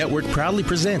America Network proudly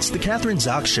presents The Catherine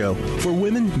Zox Show for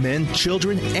women, men,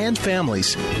 children, and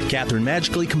families. Catherine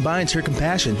magically combines her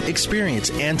compassion,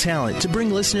 experience, and talent to bring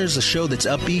listeners a show that's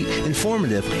upbeat,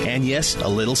 informative, and yes, a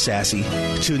little sassy.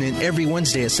 Tune in every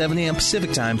Wednesday at 7 a.m.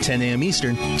 Pacific Time, 10 a.m.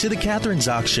 Eastern to The Catherine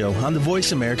Zox Show on the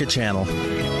Voice America channel.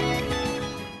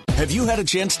 Have you had a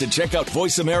chance to check out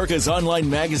Voice America's online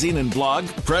magazine and blog,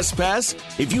 Press Pass?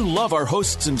 If you love our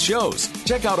hosts and shows,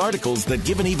 check out articles that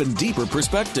give an even deeper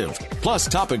perspective. Plus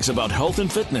topics about health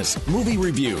and fitness, movie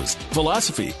reviews,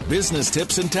 philosophy, business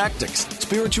tips and tactics,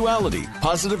 spirituality,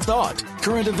 positive thought,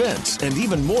 current events, and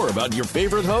even more about your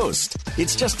favorite host.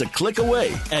 It's just a click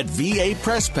away at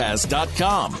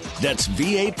vapresspass.com. That's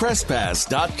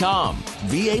vapresspass.com.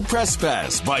 VA Press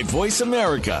Pass by Voice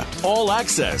America. All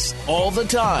access, all the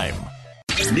time.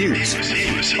 News,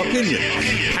 opinion.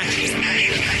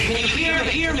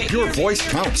 Your voice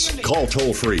counts. Call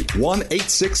toll free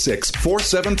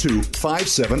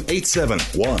 1-866-472-5787.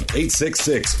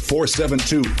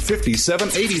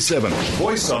 1-866-472-5787.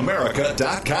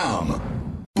 VoiceAmerica.com.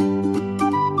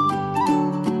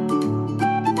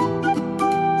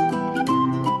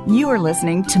 You are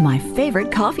listening to My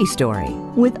Favorite Coffee Story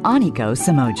with Aniko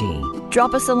Samoji.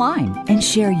 Drop us a line and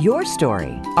share your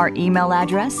story. Our email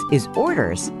address is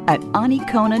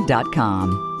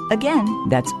orders@anikona.com. Again,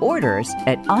 that's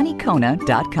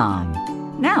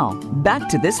orders@anikona.com. Now, back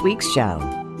to this week's show.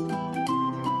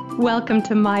 Welcome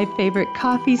to My Favorite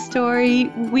Coffee Story.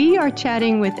 We are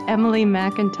chatting with Emily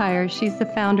McIntyre. She's the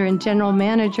founder and general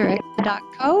manager at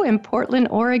 .co in Portland,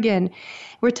 Oregon.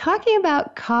 We're talking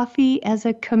about coffee as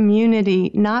a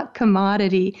community, not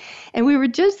commodity. And we were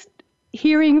just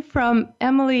hearing from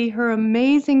Emily her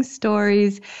amazing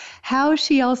stories, how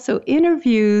she also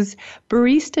interviews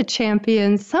barista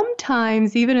champions,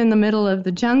 sometimes even in the middle of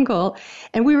the jungle.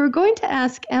 And we were going to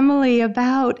ask Emily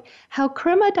about how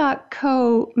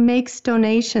Crema.co makes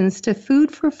donations to Food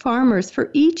for Farmers for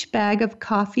each bag of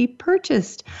coffee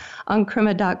purchased on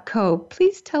Crema.co.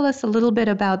 Please tell us a little bit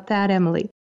about that, Emily.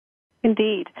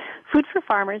 Indeed. Food for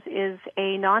Farmers is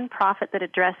a nonprofit that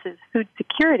addresses food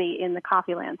security in the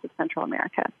coffee lands of Central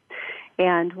America.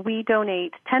 And we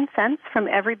donate 10 cents from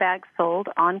every bag sold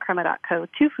on Crema.co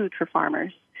to Food for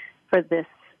Farmers for this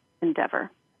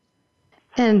endeavor.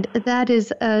 And that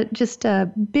is just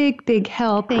a big, big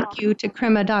help. Thank you to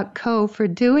Crema.co for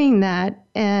doing that.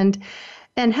 And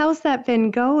how's that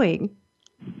been going?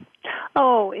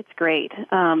 Oh, it's great.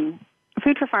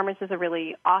 Food for Farmers is a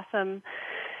really awesome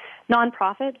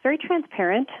nonprofit, very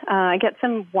transparent. I get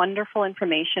some wonderful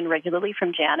information regularly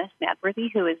from Janice Matworthy,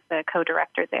 who is the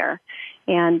co-director there.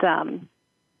 And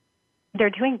they're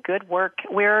doing good work.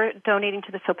 We're donating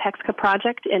to the Sopexca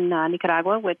project in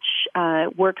Nicaragua, which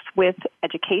works with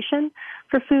education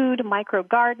for food, micro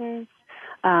gardens,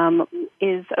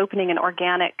 is opening an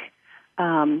organic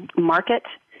market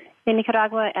in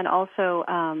Nicaragua, and also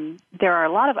there are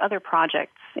a lot of other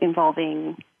projects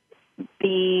involving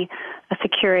bee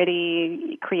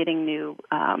security, creating new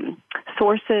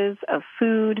sources of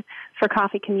food for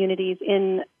coffee communities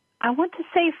in, I want to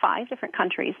say, 5 different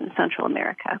countries in Central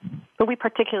America. But we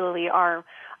particularly are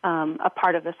a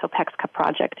part of the Sopexca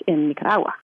project in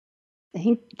Nicaragua.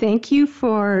 Thank you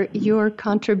for your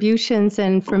contributions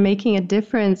and for making a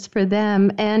difference for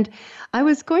them. And I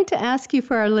was going to ask you,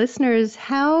 for our listeners,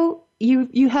 how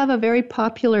you have a very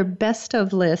popular best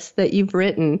of list that you've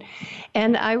written.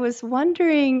 And I was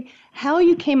wondering how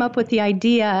you came up with the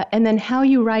idea and then how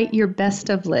you write your best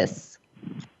of lists.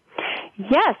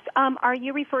 Yes. Are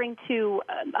you referring to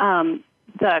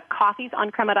the coffees on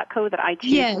Crema.co that I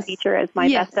choose to feature as my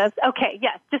best of? Okay,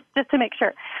 yes, just to make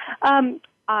sure.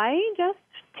 I just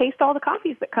taste all the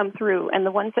coffees that come through, and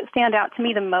the ones that stand out to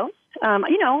me the most.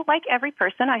 Like every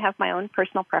person, I have my own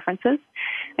personal preferences.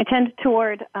 I tend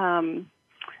toward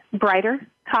brighter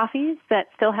coffees that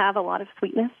still have a lot of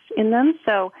sweetness in them.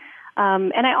 So,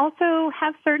 and I also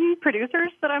have certain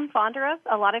producers that I'm fonder of.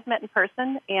 A lot I've met in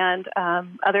person, and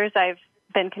others I've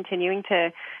been continuing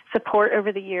to support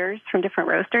over the years from different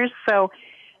roasters. So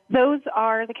those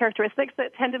are the characteristics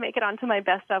that tend to make it onto my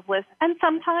best of list. And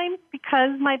sometimes,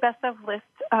 because my best of list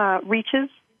reaches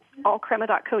all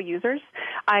Crema.co users,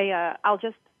 I'll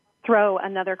just throw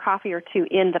another coffee or two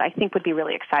in that I think would be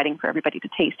really exciting for everybody to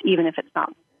taste, even if it's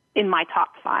not in my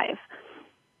top 5.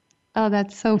 Oh,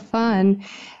 that's so fun.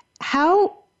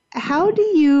 How do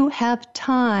you have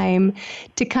time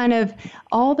to kind of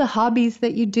all the hobbies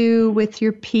that you do with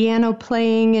your piano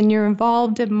playing, and you're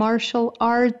involved in martial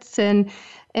arts, and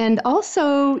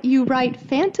also you write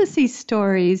fantasy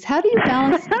stories? How do you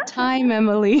balance the time,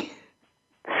 Emily?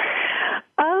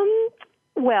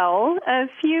 Well, a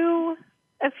few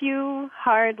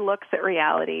hard looks at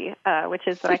reality, which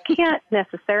is that I can't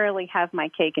necessarily have my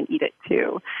cake and eat it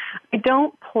too. I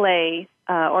don't play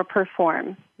or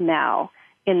perform now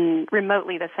in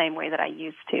remotely the same way that I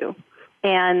used to.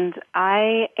 And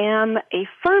I am a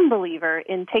firm believer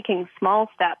in taking small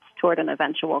steps toward an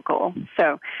eventual goal.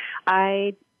 So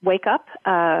I wake up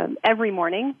every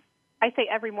morning. I say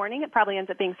every morning. It probably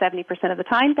ends up being 70% of the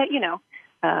time, but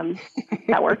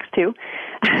that works too.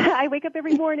 I wake up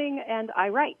every morning and I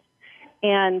write.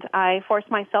 And I force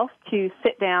myself to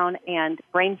sit down and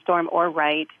brainstorm or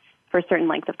write for a certain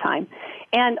length of time.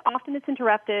 And often it's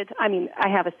interrupted. I mean, I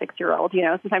have a 6-year-old,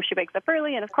 sometimes she wakes up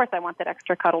early, and of course I want that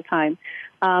extra cuddle time.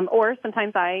 Or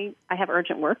sometimes I have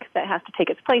urgent work that has to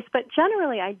take its place. But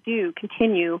generally I do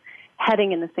continue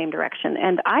heading in the same direction.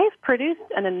 And I've produced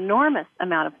an enormous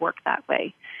amount of work that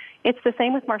way. It's the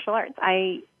same with martial arts.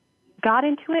 I got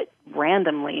into it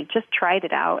randomly, just tried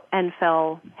it out, and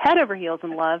fell head over heels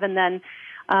in love. And then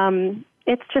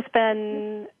it's just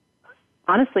been,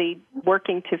 honestly,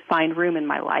 working to find room in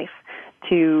my life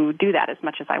to do that as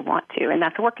much as I want to. And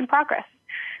that's a work in progress.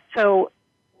 So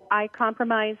I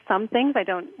compromise some things. I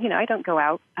don't go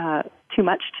out too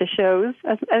much to shows,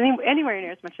 anywhere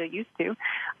near as much as I used to.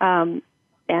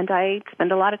 And I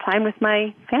spend a lot of time with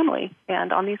my family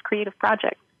and on these creative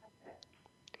projects.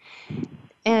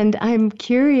 And I'm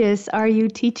curious, are you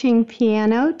teaching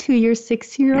piano to your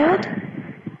 6-year-old?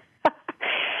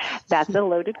 That's a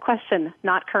loaded question.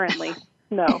 Not currently.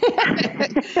 No.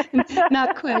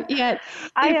 Not quite yet.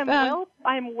 I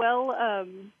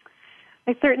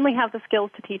certainly have the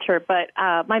skills to teach her, but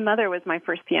my mother was my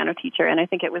first piano teacher, and I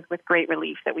think it was with great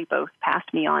relief that we both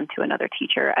passed me on to another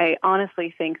teacher. I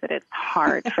honestly think that it's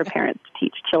hard for parents to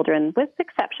teach children, with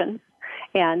exceptions.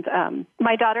 And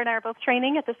my daughter and I are both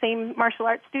training at the same martial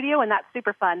arts studio, and that's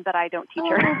super fun, but I don't teach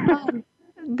her.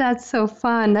 That's so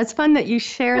fun. That's fun that you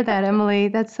share that, Emily.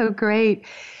 That's so great.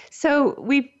 So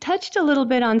we've touched a little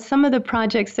bit on some of the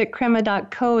projects that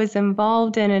Crema.co is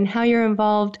involved in and how you're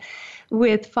involved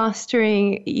with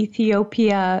fostering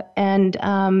Ethiopia and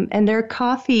their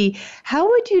coffee. How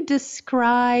would you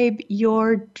describe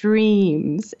your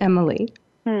dreams, Emily?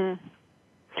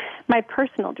 My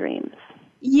personal dreams.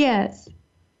 Yes.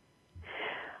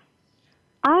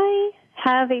 I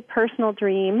have a personal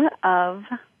dream of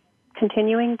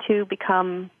continuing to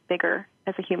become bigger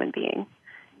as a human being.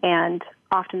 And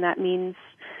often that means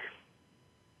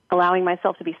allowing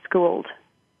myself to be schooled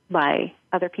by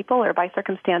other people or by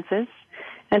circumstances.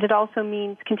 And it also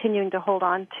means continuing to hold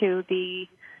on to the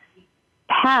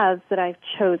paths that I've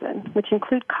chosen, which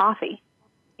include coffee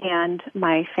and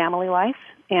my family life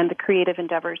and the creative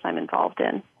endeavors I'm involved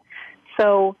in.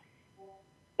 So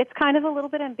it's kind of a little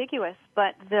bit ambiguous,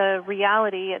 but the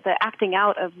reality, the acting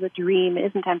out of the dream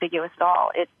isn't ambiguous at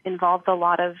all. It involves a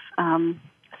lot of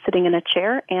sitting in a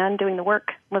chair and doing the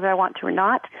work, whether I want to or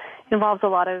not. It involves a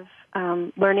lot of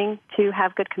learning to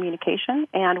have good communication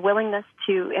and willingness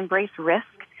to embrace risk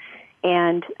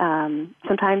and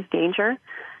sometimes danger.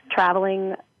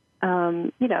 Traveling,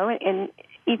 in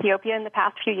Ethiopia in the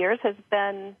past few years has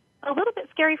been a little bit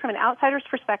scary from an outsider's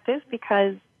perspective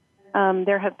because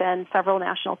there have been several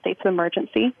national states of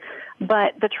emergency.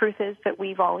 But the truth is that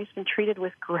we've always been treated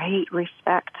with great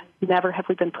respect. Never have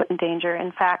we been put in danger.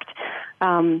 In fact,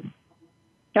 I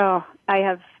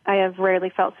have rarely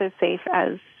felt so safe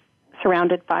as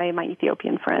surrounded by my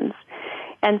Ethiopian friends.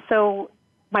 And so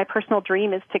my personal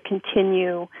dream is to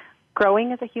continue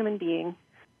growing as a human being,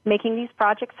 making these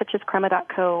projects such as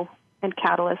Crema.co and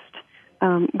Catalyst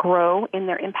grow in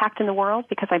their impact in the world,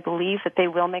 because I believe that they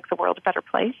will make the world a better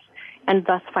place, and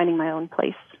thus finding my own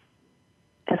place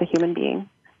as a human being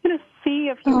in a sea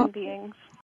of human beings.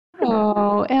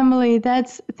 Oh, Emily,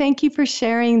 thank you for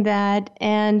sharing that.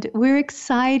 And we're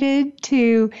excited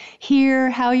to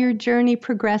hear how your journey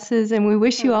progresses. And we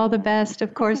wish you all the best,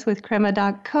 of course, with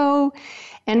Crema.co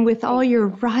and with all your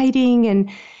writing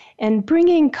and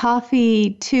bringing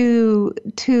coffee to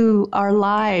our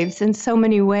lives in so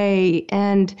many ways,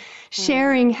 and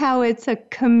sharing how it's a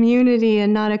community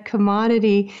and not a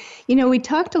commodity. You know, we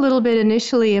talked a little bit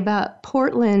initially about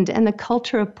Portland and the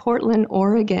culture of Portland,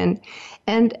 Oregon.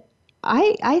 And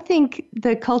I think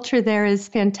the culture there is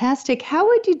fantastic. How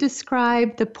would you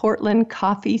describe the Portland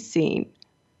coffee scene?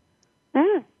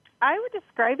 I would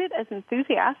describe it as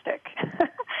enthusiastic.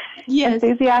 Yes.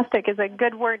 Enthusiastic is a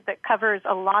good word that covers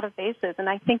a lot of bases. And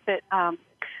I think that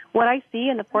what I see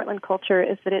in the Portland culture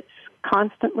is that it's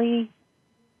constantly,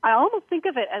 I almost think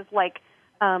of it as like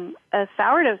a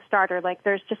sourdough starter. Like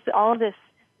there's just all of this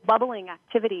bubbling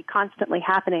activity constantly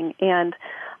happening. And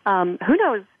who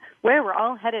knows where we're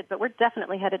all headed, but we're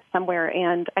definitely headed somewhere.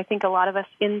 And I think a lot of us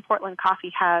in Portland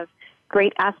coffee have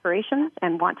great aspirations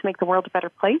and want to make the world a better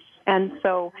place. And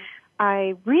so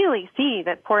I really see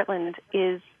that Portland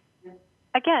is,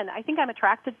 again, I think I'm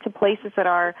attracted to places that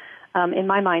are, in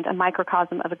my mind, a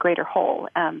microcosm of a greater whole,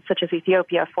 such as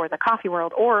Ethiopia for the coffee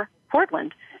world or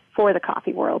Portland for the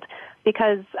coffee world,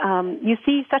 because you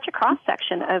see such a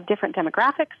cross-section of different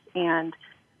demographics and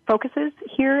focuses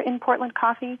here in Portland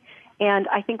coffee. And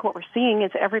I think what we're seeing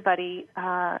is everybody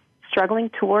struggling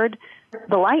toward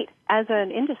the light as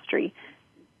an industry.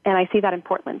 And I see that in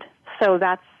Portland. So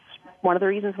that's one of the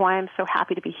reasons why I'm so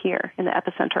happy to be here in the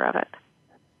epicenter of it.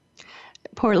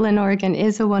 Portland, Oregon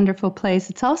is a wonderful place.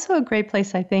 It's also a great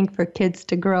place, I think, for kids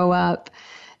to grow up.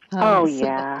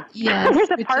 Yeah. Yes,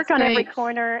 there's a park on every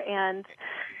corner, and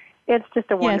it's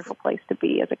just a wonderful place to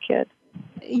be as a kid.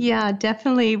 Yeah,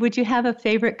 definitely. Would you have a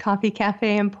favorite coffee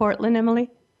cafe in Portland, Emily?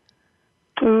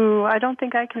 Ooh, I don't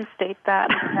think I can state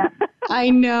that. I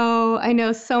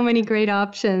know so many great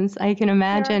options. I can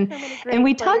imagine. There are so many great and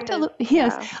we places. talked a little,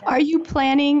 yes. Yeah. Are you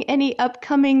planning any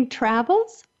upcoming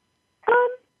travels?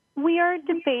 We are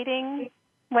debating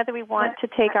whether we want to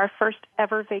take our first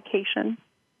ever vacation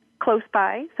close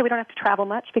by, so we don't have to travel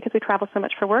much because we travel so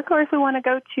much for work, or if we want to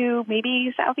go to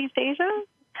maybe Southeast Asia.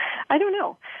 I don't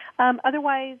know.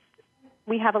 Otherwise,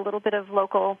 we have a little bit of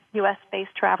local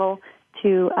U.S.-based travel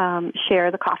to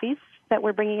share the coffees that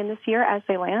we're bringing in this year as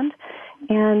they land.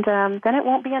 And then it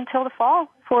won't be until the fall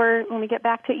for when we get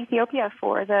back to Ethiopia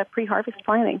for the pre-harvest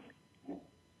planting.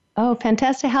 Oh,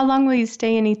 fantastic. How long will you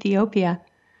stay in Ethiopia?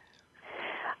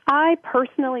 I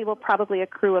personally will probably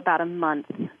accrue about a month.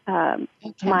 Okay.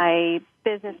 My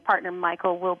business partner,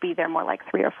 Michael, will be there more like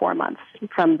 3 or 4 months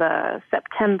from the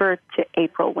September to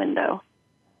April window.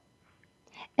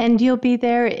 And you'll be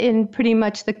there in pretty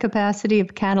much the capacity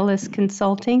of Catalyst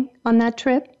Consulting on that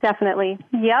trip? Definitely.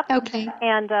 Yep. Okay.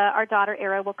 And our daughter,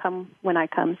 Era, will come when I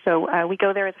come. So we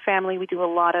go there as a family. We do a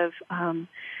lot of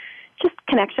just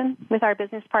connection with our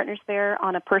business partners there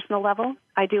on a personal level.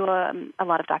 I do a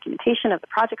lot of documentation of the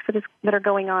projects that are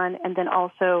going on, and then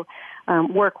also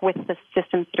work with the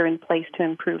systems that are in place to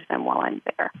improve them while I'm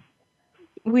there.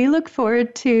 We look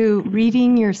forward to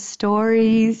reading your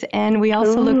stories, and we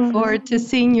also look forward to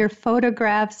seeing your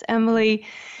photographs, Emily.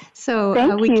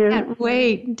 So we can't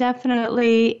wait,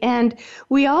 definitely. And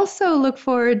we also look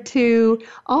forward to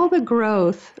all the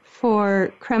growth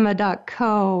for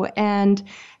Crema.co and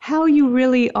how you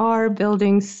really are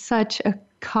building such a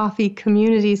coffee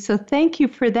community. So thank you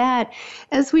for that.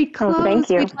 As we close,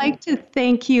 we'd like to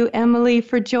thank you, Emily,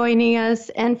 for joining us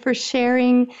and for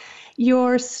sharing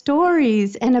your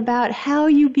stories and about how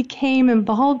you became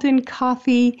involved in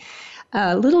coffee,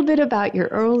 a little bit about your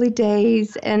early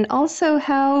days, and also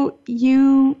how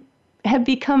you have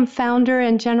become founder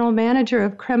and general manager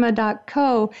of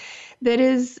Crema.co that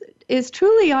is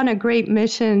truly on a great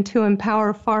mission to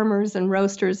empower farmers and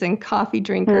roasters and coffee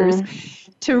drinkers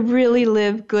to really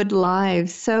live good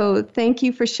lives. So thank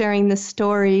you for sharing the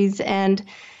stories and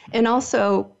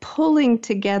also pulling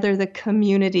together the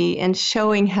community and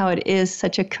showing how it is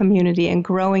such a community and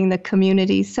growing the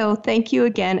community. So thank you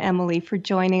again, Emily, for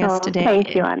joining us today.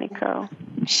 Thank you, Aniko.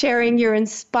 Sharing your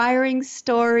inspiring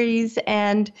stories.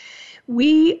 And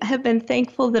we have been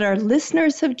thankful that our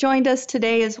listeners have joined us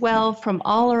today as well from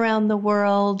all around the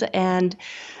world. And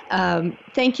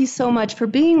thank you so much for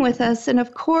being with us. And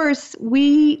of course,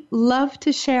 we love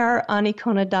to share our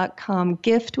Anikona.com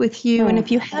gift with you. And if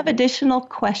you have additional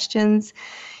questions,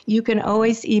 you can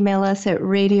always email us at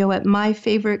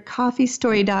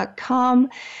radio@myfavoritecoffeestory.com.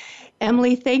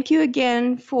 Emily, thank you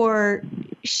again for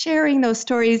sharing those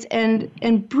stories and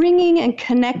bringing and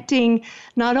connecting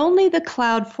not only the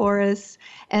cloud forests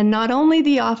and not only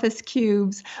the office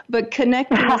cubes, but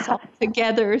connecting us all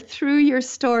together through your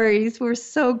stories. We're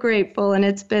so grateful, and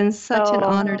it's been such an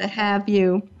honor to have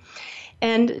you.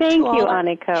 And thank you,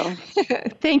 Aniko.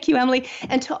 Thank you, Emily.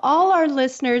 And to all our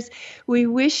listeners, we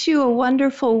wish you a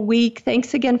wonderful week.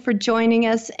 Thanks again for joining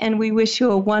us, and we wish you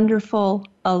a wonderful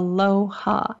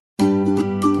aloha.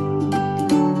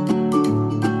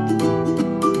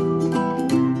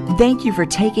 Thank you for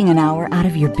taking an hour out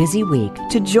of your busy week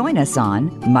to join us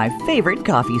on My Favorite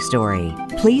Coffee Story.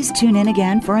 Please tune in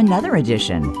again for another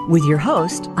edition with your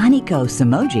host, Aniko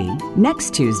Samoji,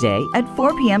 next Tuesday at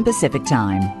 4 p.m. Pacific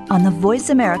Time on the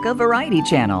Voice America Variety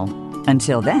Channel.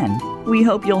 Until then, we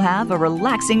hope you'll have a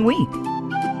relaxing week.